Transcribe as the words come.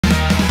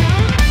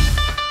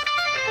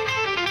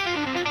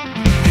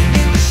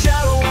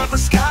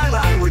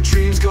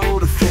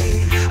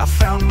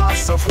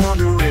myself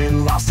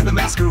wandering, lost in the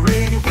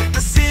masquerade, with the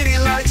city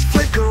lights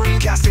flickering,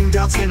 casting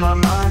doubts in my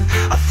mind.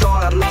 I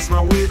thought I'd lost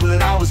my way,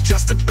 but I was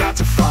just about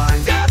to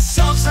find that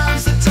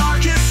sometimes the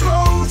darkest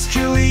roads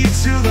can lead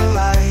to the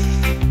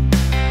light,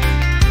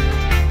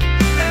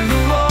 and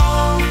the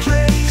wrong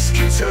place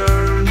can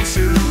turn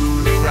to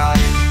the right.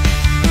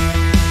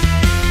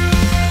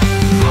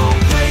 Wrong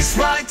place,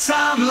 right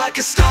time, like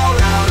a star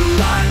out of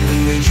line,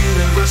 when the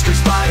universe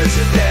conspires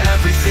and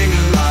everything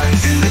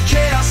aligns. In the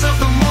chaos of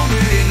the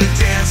moment, in the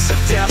dance of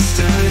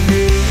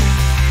destiny,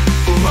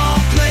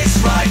 wrong place,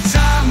 right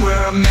time,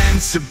 where I'm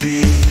meant to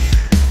be.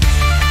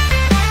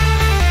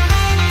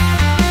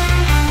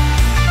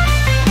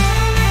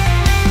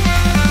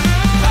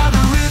 By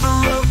the river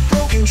of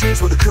broken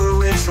dreams where the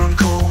currents run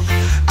cold,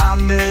 I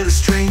met a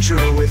stranger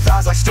with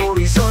eyes like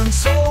stories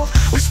untold.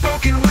 We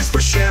spoke in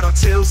whispers, shared our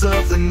tales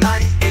of the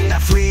night. In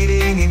that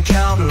fleeting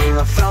encounter,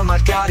 I found my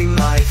guiding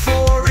light.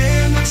 For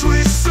in the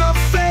twists of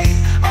fate,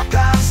 our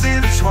paths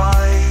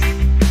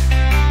intertwine,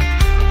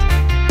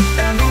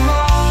 and the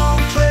wrong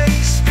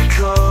place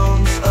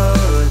becomes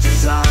a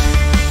design.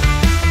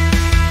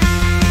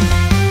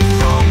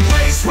 Wrong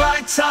place,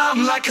 right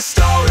time, like a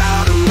star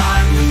out of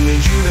line, when the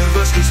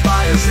universe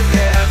conspires and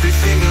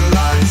everything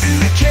aligns. In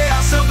the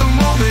chaos of the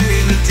moment,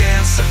 in the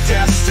dance of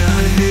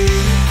destiny,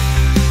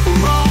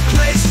 wrong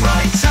place,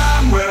 right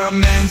time, where I'm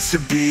meant to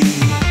be.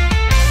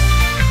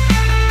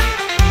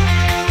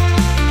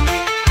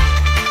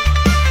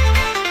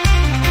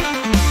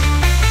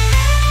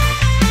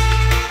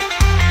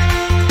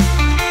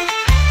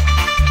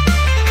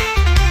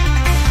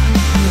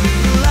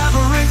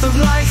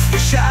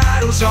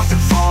 Shadows often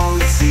fall,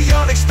 it's the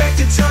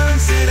unexpected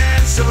turns that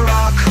answer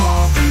our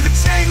call. Through the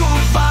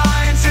tangled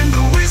vines and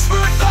the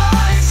whispered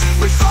lines,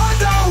 we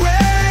find our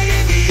way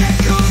in the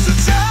echoes of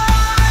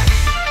time.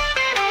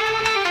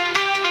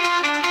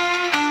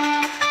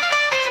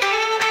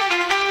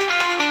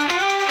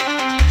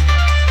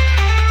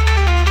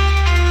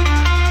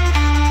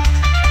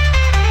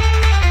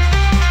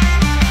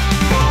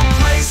 Wrong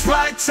place,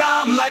 right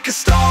time, like a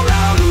star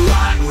out of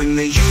line, when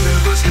the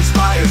universe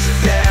conspires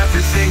and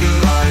everything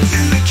aligns.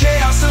 In the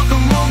chaos of the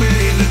moment,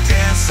 in the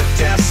dance of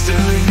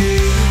destiny,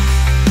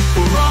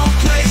 wrong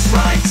place,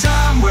 right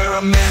time, where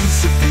I'm meant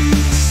to be.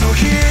 So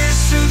here's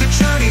to the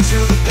journey, to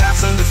the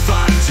paths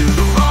undefined, to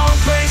the wrong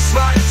place,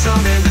 right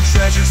time, and the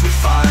treasures we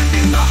find.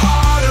 In the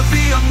heart of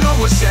the unknown,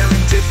 where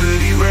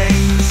serendipity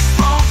reigns.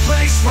 Wrong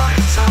place, right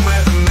time,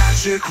 where the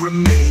magic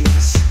remains.